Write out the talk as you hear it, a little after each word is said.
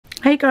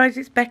Hey guys,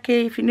 it's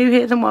Becky. If you're new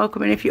here, then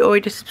welcome, and if you're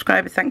already a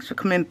subscriber, thanks for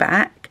coming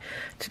back.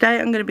 Today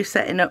I'm going to be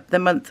setting up the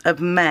month of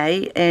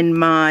May in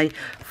my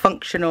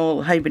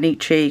functional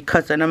Hobonichi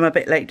cousin. I'm a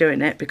bit late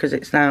doing it because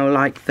it's now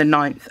like the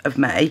 9th of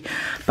May,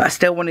 but I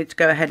still wanted to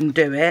go ahead and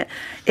do it.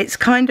 It's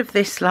kind of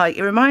this, like,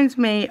 it reminds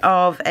me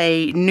of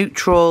a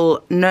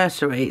neutral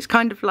nursery. It's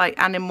kind of like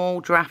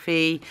animal, giraffe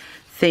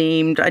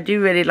themed. I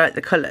do really like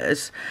the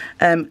colours.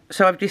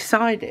 So I've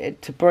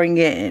decided to bring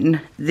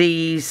in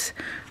these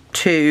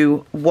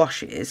two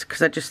washes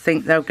because I just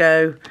think they'll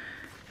go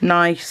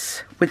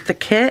nice with the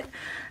kit,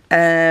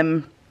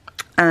 and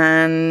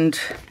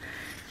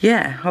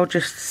yeah, I'll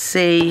just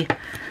see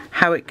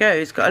how it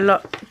goes. Got a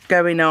lot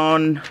going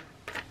on,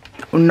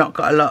 well, not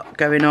got a lot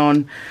going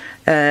on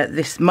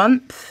this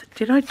month.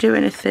 Did I do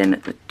anything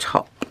at the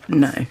top?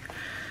 No.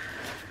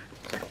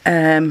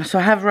 So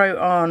I have wrote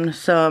on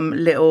some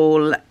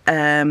little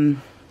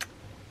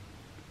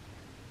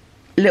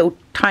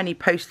tiny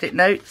post-it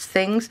notes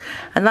things,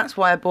 and that's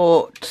why I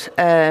bought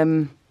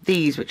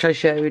these, which I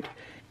showed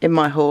in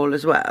my haul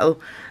as well,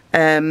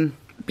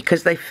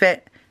 because they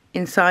fit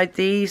inside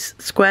these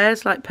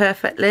squares like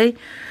perfectly.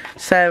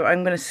 So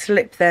I'm going to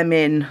slip them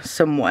in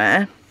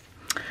somewhere.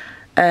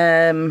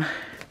 I've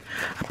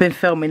been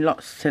filming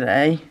lots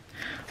today.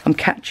 I'm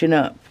catching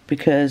up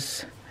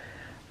because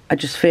I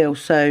just feel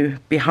so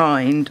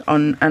behind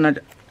on,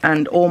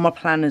 and all my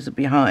planners are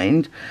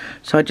behind,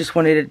 so I just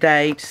wanted a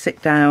day to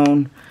sit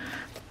down.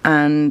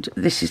 And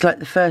this is like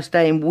the first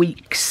day in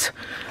weeks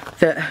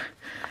that,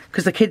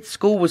 because the kids'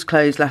 school was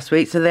closed last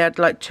week, so they had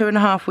like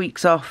 2.5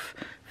 weeks off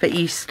for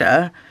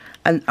Easter,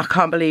 and I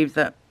can't believe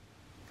that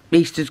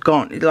Easter's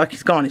gone. Like,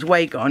 it's gone, it's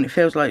way gone. It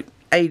feels like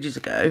ages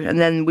ago.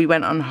 And then we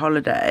went on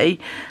holiday,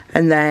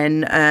 and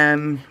then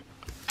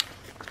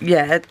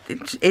yeah,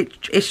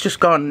 it's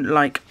just gone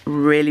like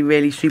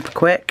really super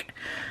quick.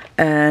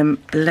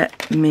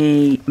 Let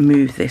me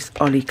move this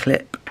ollie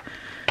clip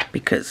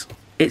because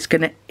it's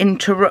going to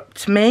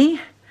interrupt me.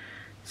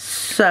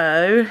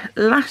 So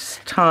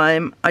last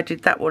time I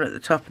did that one at the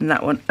top and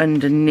that one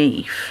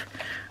underneath,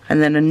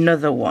 and then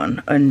another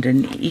one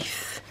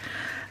underneath.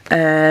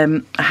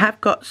 I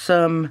have got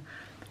some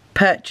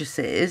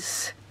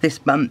purchases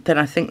this month, and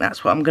I think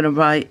that's what I'm going to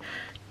write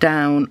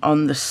down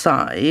on the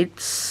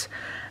sides.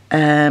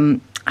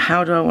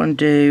 How do I want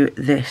to do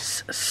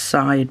this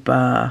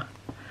sidebar?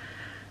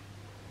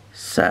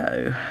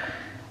 So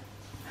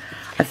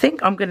I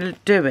think I'm going to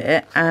do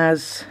it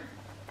as,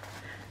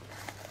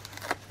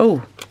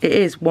 oh, it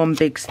is one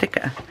big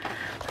sticker.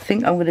 I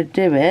think I'm going to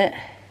do it,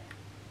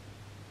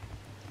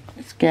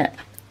 let's get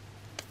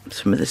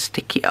some of the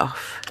sticky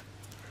off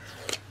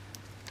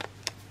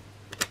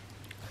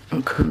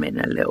and come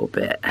in a little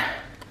bit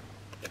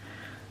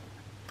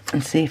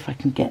and see if I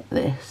can get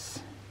this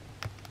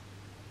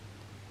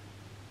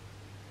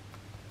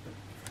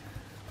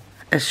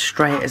as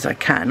straight as I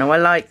can. Oh, I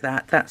like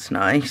that, that's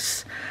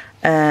nice.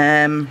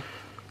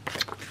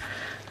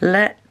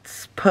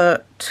 Let's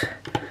put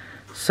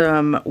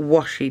some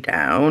washi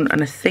down,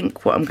 and I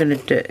think what I'm going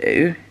to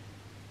do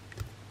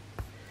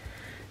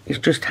is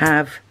just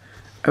have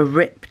a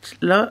ripped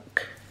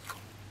look.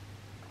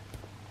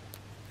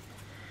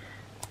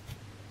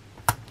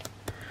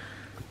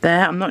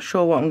 There, I'm not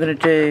sure what I'm going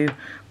to do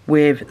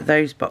with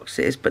those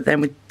boxes, but then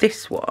with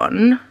this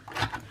one,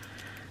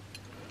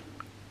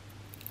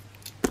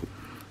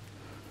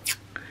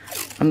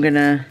 I'm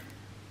gonna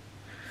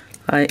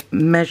like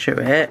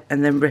measure it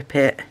and then rip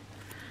it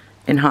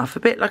in half, a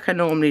bit like I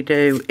normally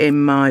do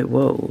in my,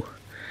 whoa,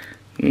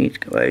 you need to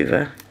go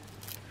over,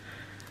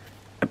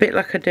 a bit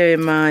like I do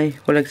in my,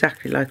 well,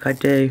 exactly like I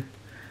do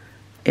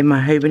in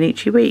my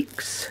Hobonichi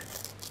weeks.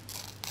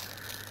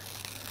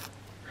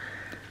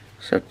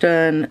 So I've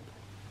done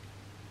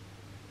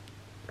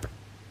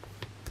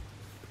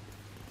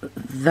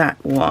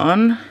that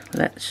one.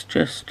 Let's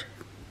just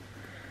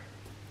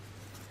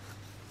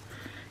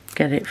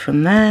get it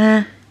from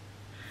there,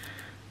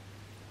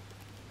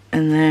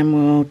 and then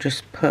we'll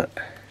just put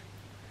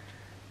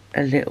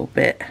a little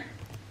bit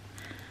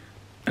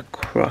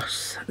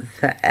across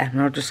there, and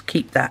I'll just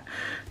keep that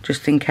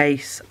just in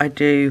case I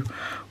do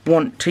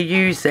want to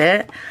use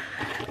it.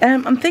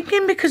 I'm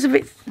thinking, because of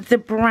it's the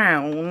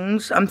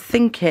browns, I'm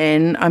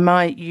thinking I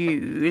might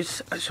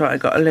use, sorry, I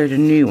got a load of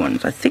new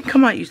ones. I think I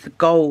might use the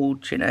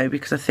gold, you know,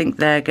 because I think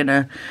they're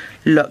gonna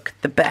look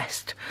the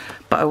best.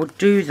 But I will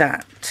do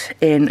that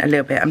in a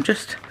little bit. I'm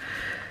just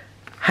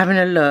having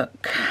a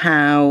look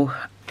how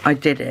I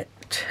did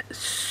it.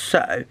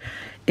 So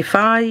if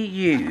I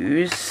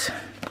use,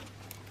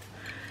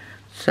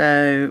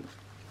 so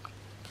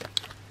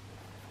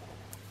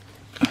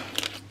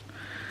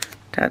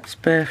Dad's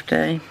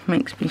birthday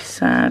makes me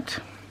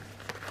sad.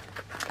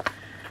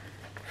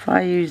 If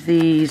I use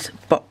these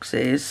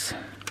boxes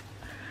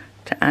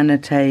to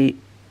annotate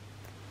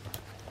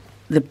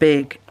the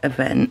big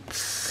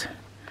events,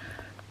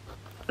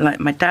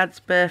 like my dad's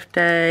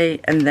birthday,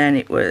 and then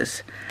it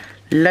was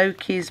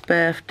Loki's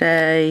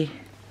birthday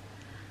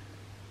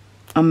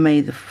on May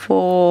the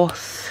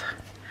 4th,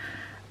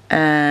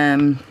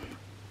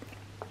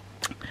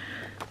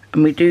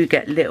 And we do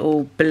get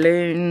little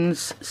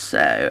balloons,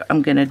 so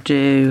I'm going to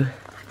do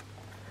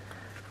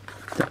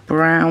the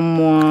brown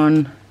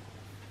one.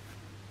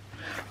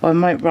 Oh, I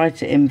might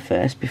write it in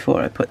first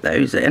before I put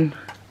those in.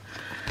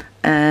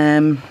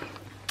 Then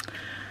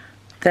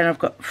I've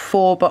got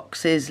 4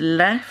 boxes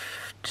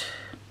left.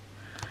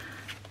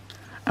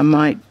 I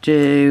might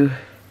do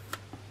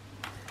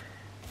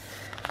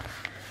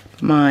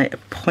my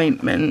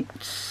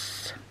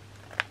appointments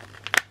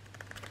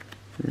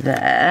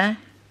there.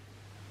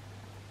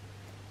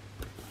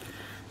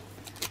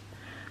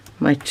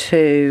 My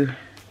 2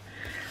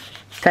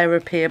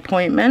 therapy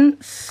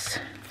appointments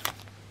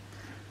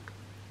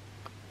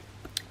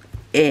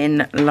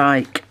in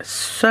like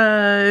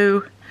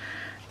so,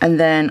 and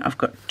then I've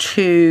got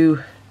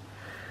two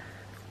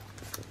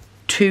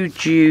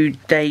due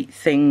date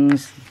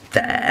things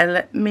there.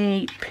 Let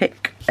me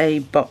pick a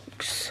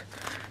box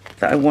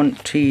that I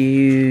want to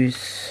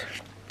use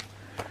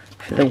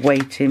for the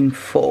waiting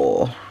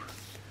for,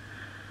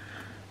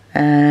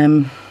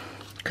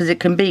 because it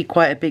can be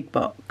quite a big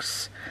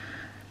box.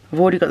 I've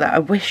already got that. I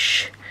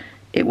wish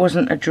it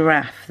wasn't a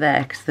giraffe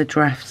there, because the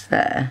giraffe's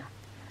there.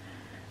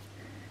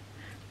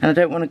 And I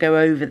don't want to go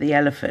over the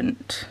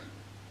elephant.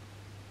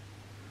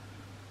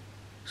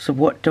 So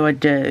what do I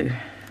do?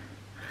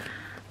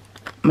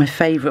 My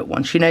favourite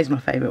one. She knows my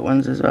favourite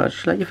ones as well.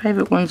 She's like, your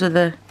favourite ones are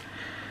the...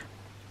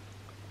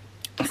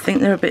 I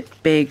think they're a bit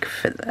big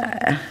for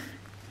there.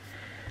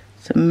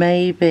 So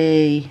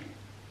maybe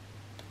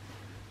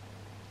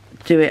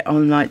do it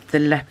on like the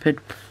leopard.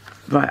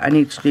 Right, I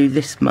need to do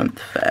this month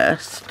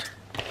first,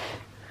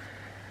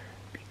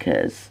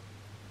 because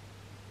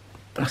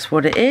that's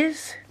what it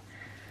is,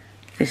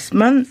 this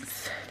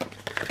month.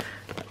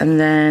 And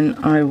then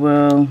I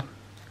will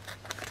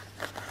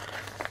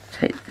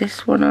take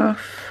this one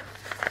off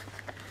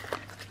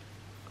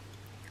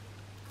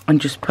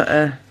and just put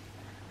a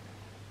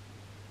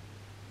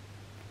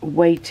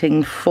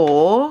waiting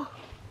for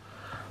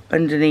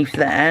underneath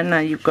there. Now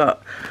you've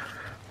got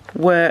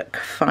work,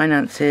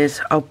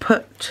 finances. I'll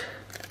put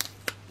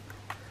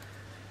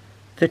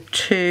the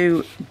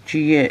 2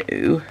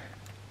 due,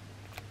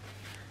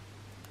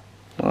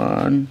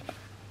 1,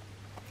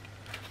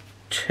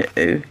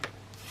 2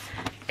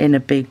 in a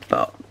big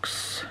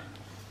box,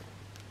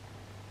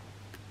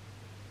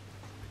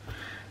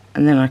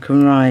 and then I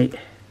can write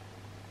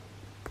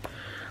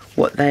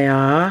what they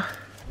are.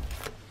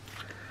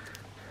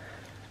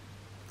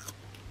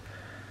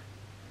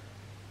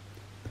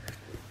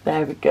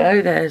 There we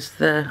go. There's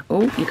the,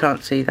 oh, you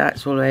can't see that,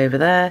 it's all the way over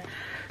there.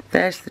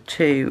 There's the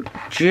 2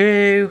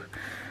 due.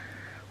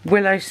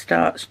 Willow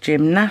starts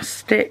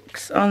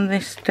gymnastics on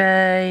this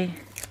day,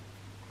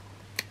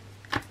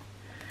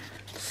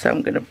 so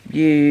I'm going to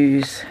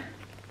use,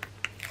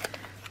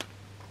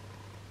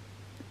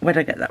 where did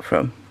I get that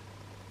from?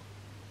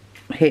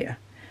 Here.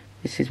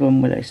 This is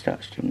when Willow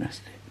starts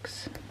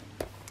gymnastics.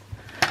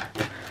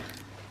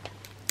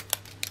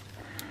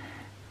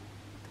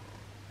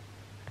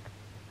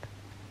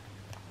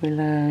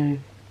 Willow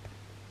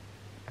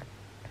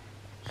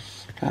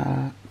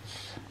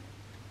starts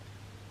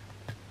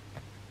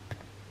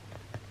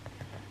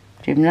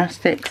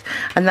gymnastics,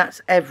 and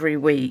that's every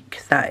week,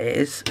 that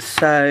is.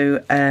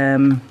 So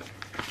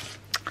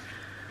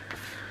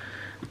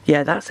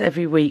yeah, that's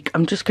every week.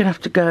 I'm just gonna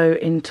have to go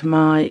into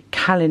my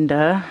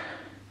calendar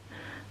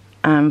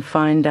and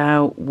find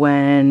out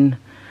when.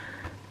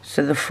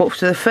 So the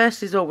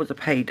first is always a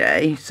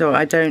payday, so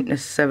I don't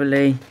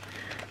necessarily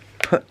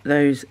put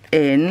those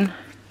in.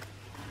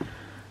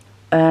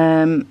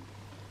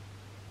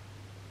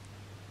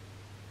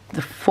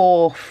 The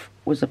 4th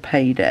was a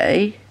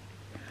payday,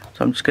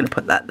 so I'm just going to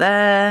put that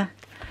there.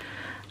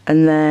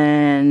 And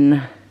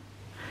then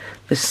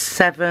the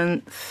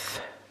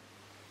 7th,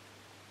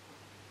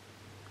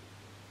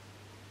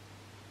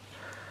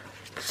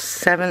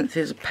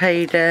 is a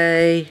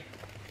payday.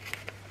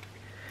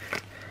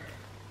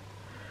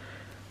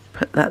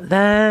 Put that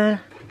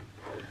there.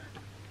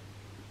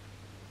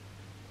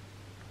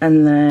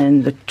 And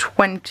then the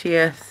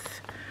 20th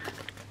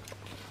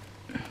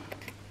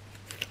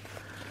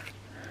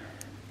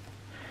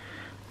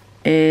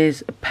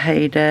is a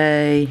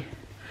payday.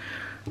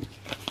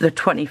 The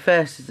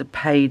 21st is a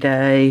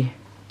payday.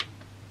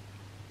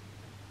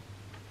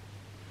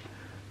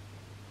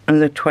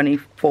 And the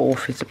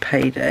 24th is a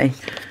payday.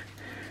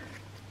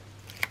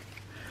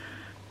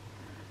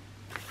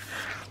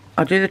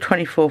 I'll do the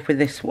 24th with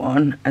this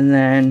one, and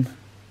then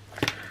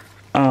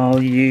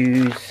I'll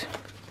use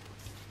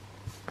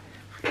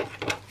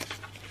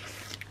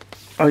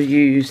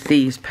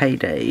these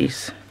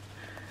paydays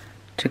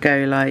to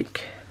go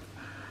like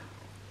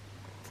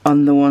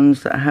on the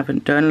ones that I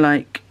haven't done,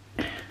 like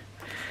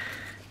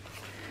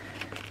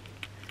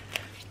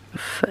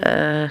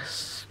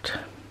first.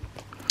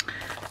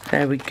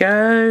 There we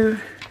go.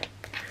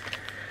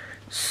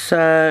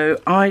 So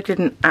I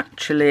didn't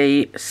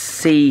actually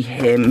see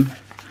him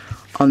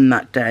on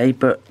that day,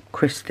 but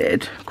Chris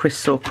did. Chris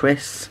saw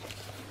Chris.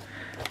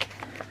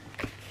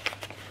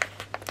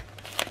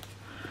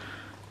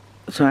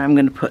 So I'm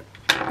going to put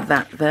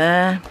that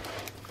there.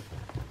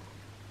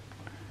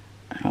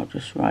 I'll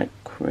just write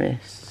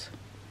Chris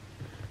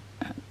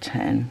at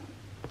 10.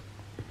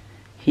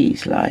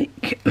 He's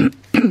like,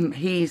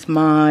 he's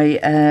my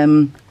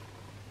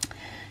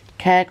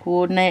care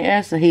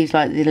coordinator, so he's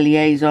like the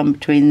liaison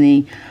between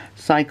the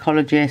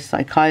psychologist,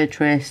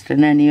 psychiatrist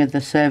and any other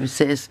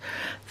services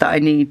that I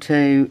need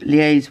to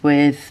liaise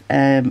with,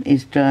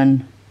 is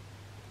done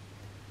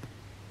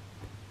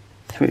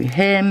through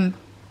him.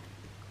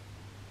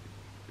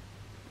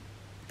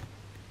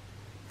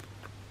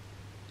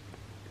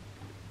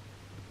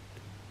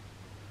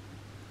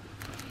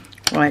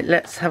 Right,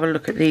 let's have a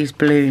look at these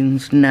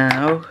balloons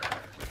now.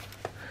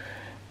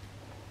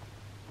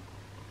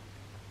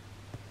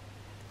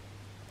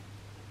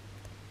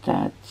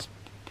 Dad's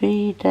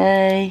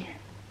B-Day.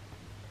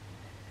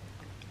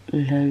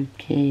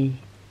 Loki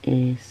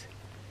is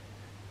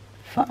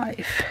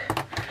 5.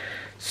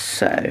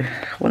 So, I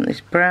want this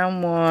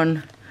brown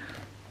one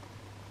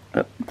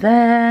up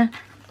there.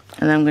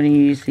 And I'm going to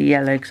use the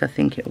yellow because I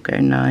think it'll go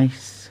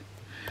nice.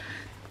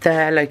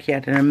 There, Loki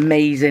had an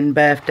amazing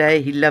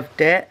birthday. He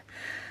loved it.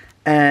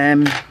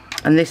 And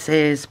this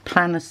is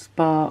Planner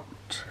Spot.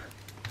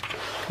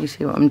 You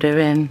see what I'm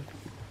doing?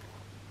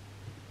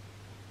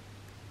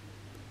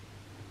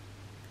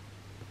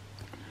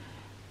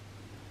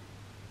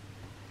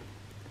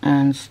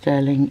 And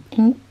sterling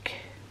ink.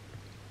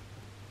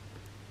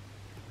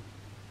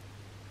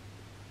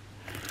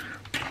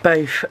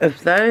 Both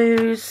of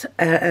those.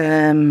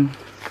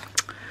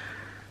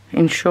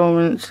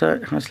 Insurance,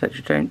 house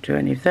lecture, don't do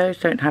any of those.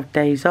 Don't have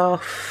days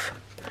off.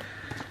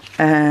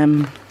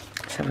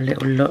 Let's have a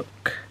little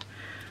look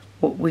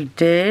what we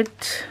did.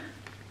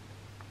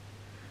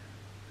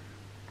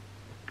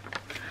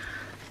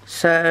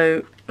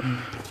 So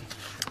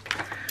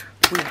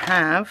we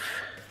have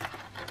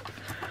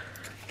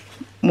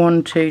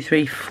 1, 2,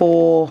 3,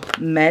 4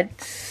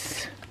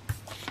 meds.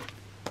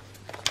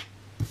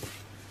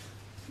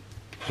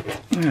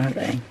 Where are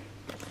they?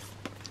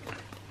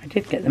 I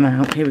did get them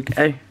out. Here we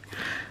go.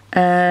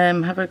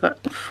 Have I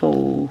got the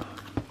full?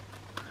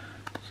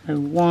 So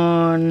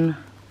 1,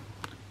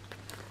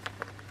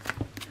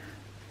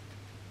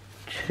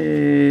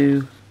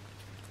 2,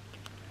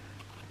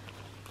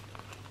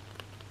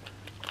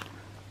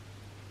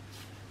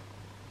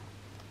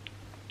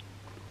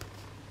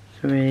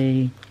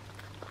 3,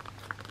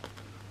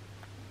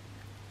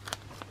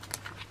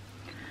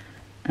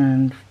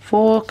 and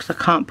 4, because I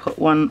can't put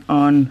one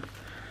on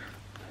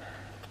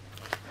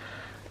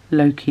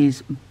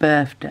Loki's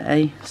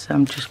birthday, so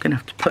I'm just going to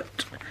have to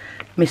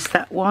miss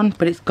that one,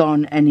 but it's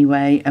gone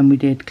anyway, and we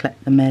did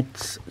collect the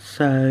meds,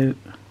 so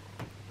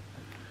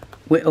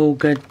we're all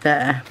good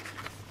there.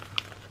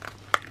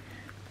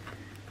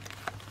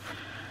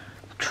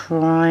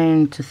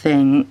 Trying to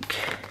think.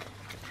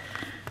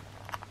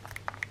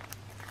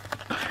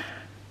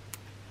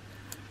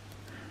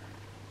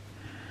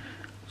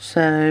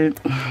 So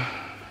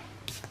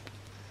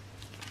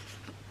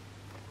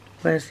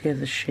where's the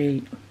other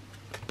sheet?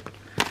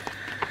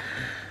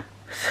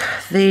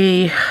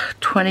 The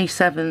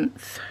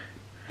 27th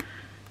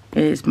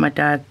is my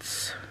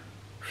dad's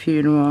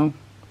funeral.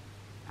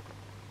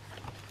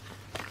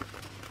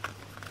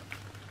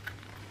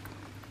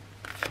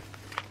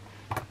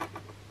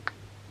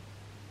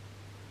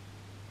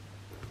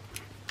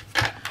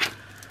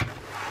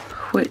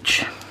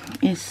 Which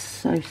is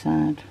so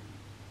sad.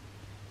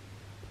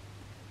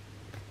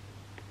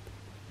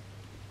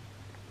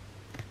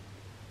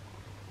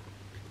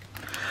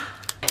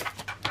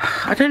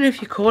 I don't know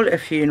if you call it a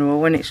funeral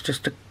when it's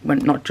just a, well,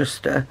 not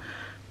just a,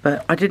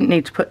 but I didn't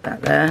need to put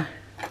that there.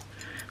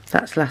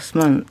 That's last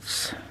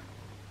month's.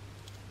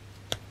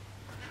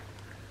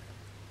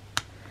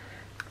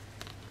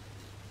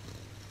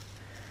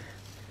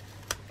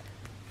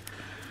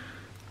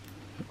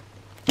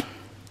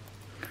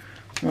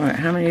 Right,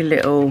 how many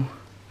little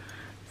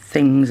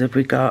things have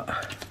we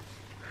got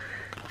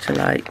to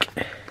like?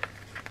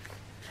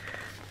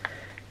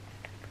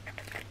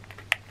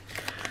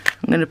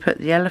 I'm going to put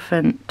the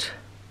elephant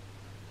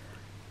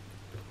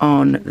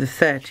on the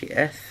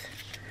 30th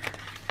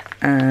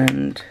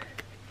and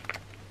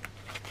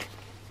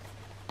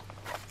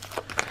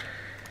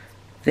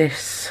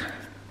this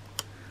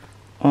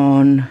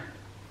on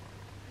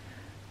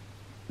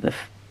the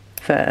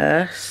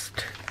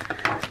 1st,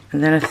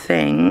 and then I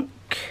think,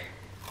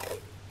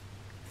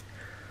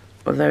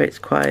 although it's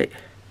quite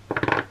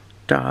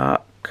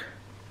dark,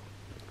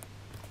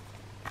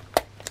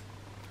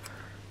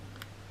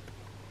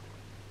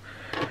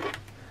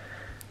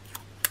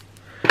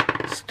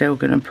 still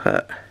going to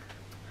put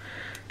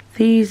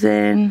these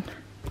in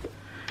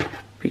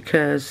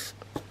because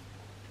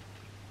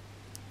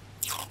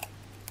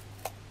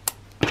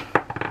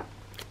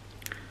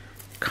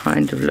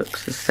kind of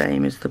looks the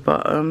same as the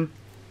bottom.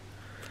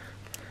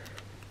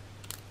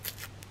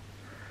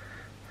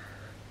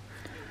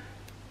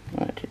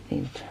 I didn't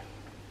need to.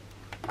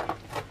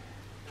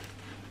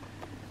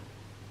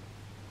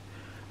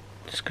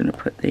 Just going to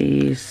put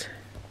these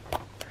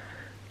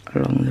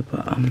along the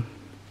bottom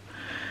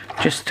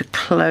just to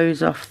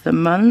close off the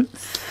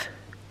month.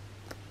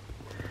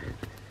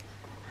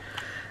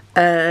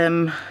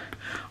 I'm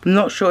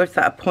not sure if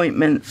that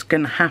appointment's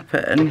going to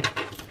happen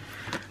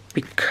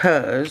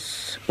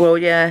because, well,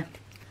 yeah,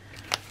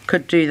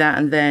 could do that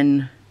and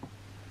then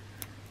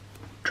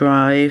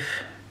drive.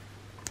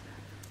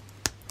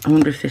 I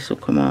wonder if this will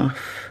come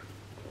off.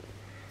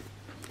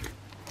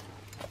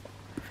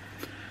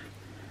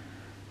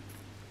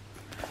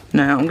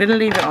 No, I'm going to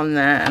leave it on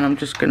there and I'm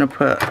just going to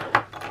put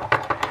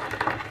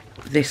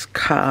this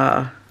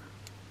car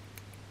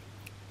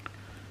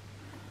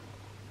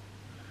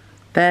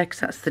there because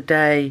that's the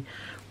day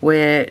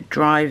we're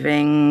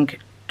driving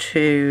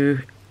to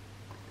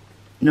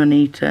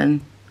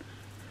Nuneaton,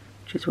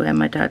 which is where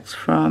my dad's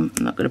from.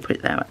 I'm not going to put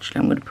it there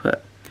actually. I'm going to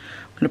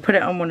put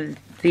it on one of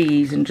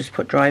these and just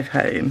put drive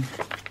home.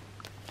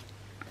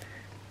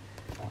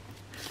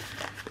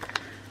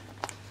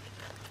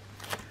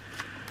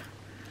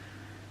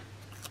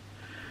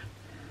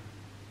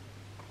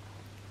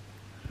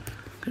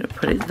 I'm going to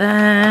put it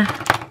there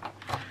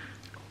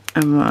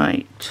and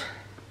write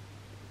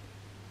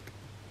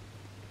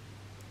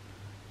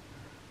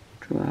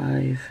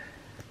drive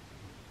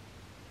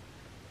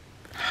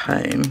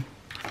home.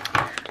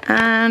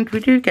 And we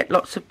do get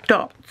lots of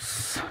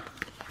dots,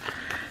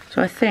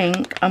 so I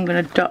think I'm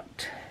going to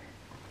dot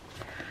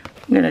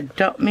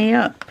me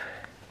up.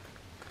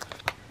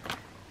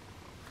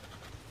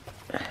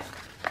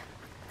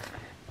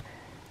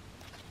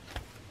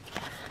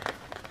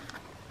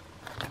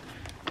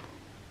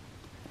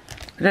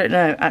 I don't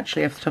know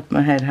actually off the top of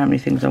my head how many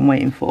things I'm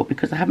waiting for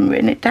because I haven't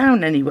written it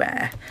down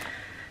anywhere.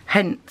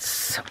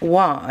 Hence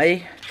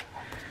why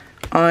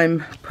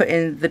I'm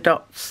putting the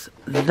dots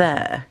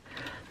there.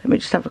 Let me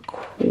just have a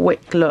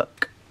quick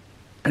look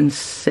and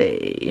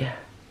see.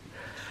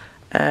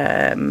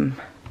 1,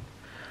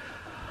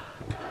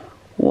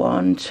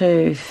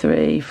 2,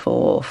 3,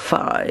 4,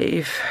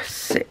 5,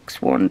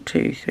 6. 1,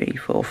 2, 3,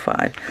 4,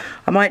 5.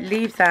 I might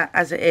leave that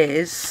as it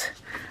is,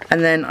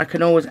 and then I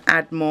can always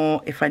add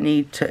more if I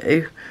need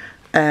to.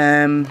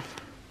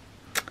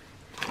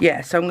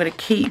 Yeah, so I'm going to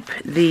keep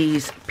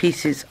these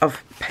pieces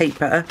of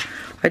paper.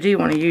 I do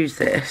want to use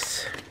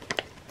this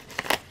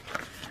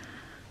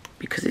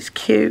because it's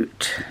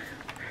cute.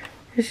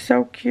 It's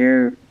so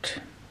cute.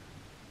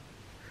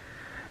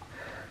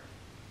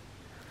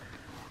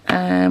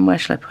 Where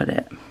shall I put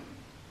it?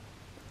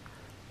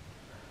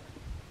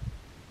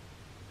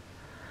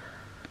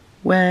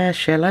 Where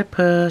shall I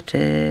put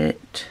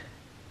it?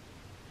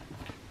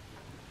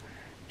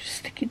 Just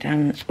stick it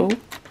down. Oh,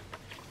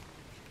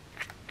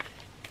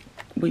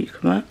 will you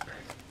come up?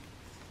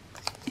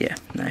 Yeah,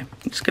 no. I'm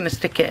just going to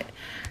stick it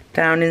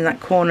down in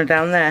that corner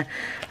down there.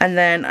 And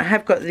then I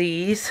have got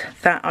these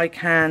that I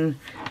can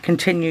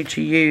continue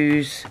to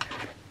use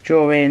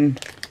during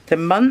the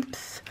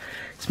month.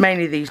 It's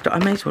mainly these. I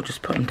may as well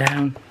just put them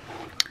down.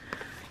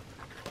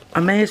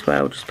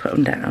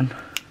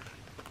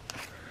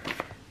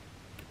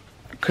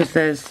 Because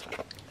there's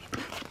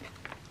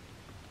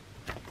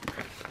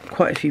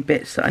quite a few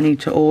bits that I need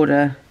to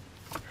order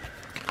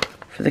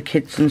for the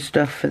kids and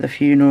stuff for the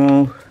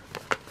funeral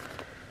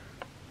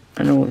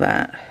and all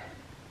that.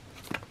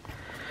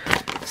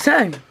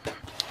 So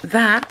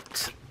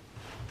that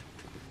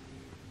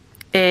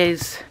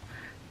is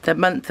the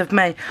month of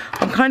May.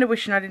 I'm kind of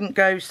wishing I didn't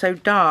go so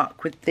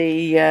dark with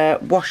the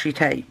washi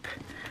tape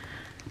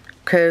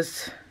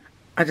because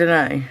I don't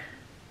know,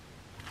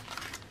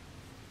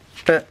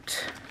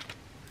 but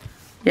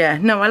yeah,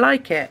 no, I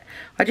like it.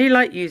 I do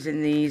like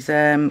using these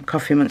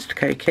Coffee Monster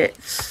Co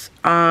kits.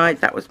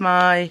 That was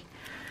my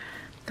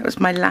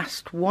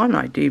last one,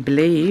 I do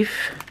believe.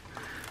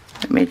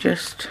 Let me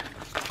just,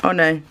 oh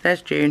no,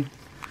 there's June.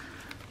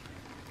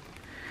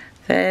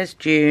 There's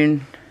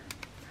June.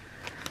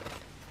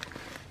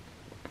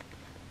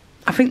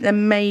 I think there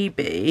may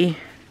be,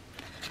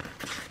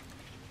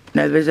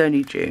 no, there's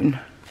only June.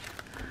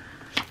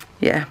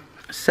 Yeah,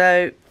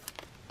 so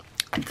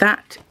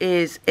that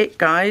is it,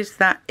 guys.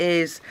 That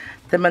is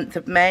the month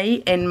of May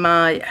in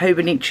my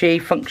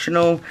Hobonichi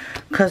functional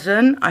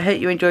cousin. I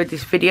hope you enjoyed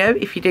this video.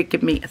 If you did,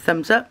 give me a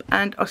thumbs up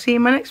and I'll see you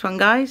in my next one,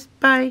 guys.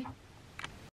 Bye.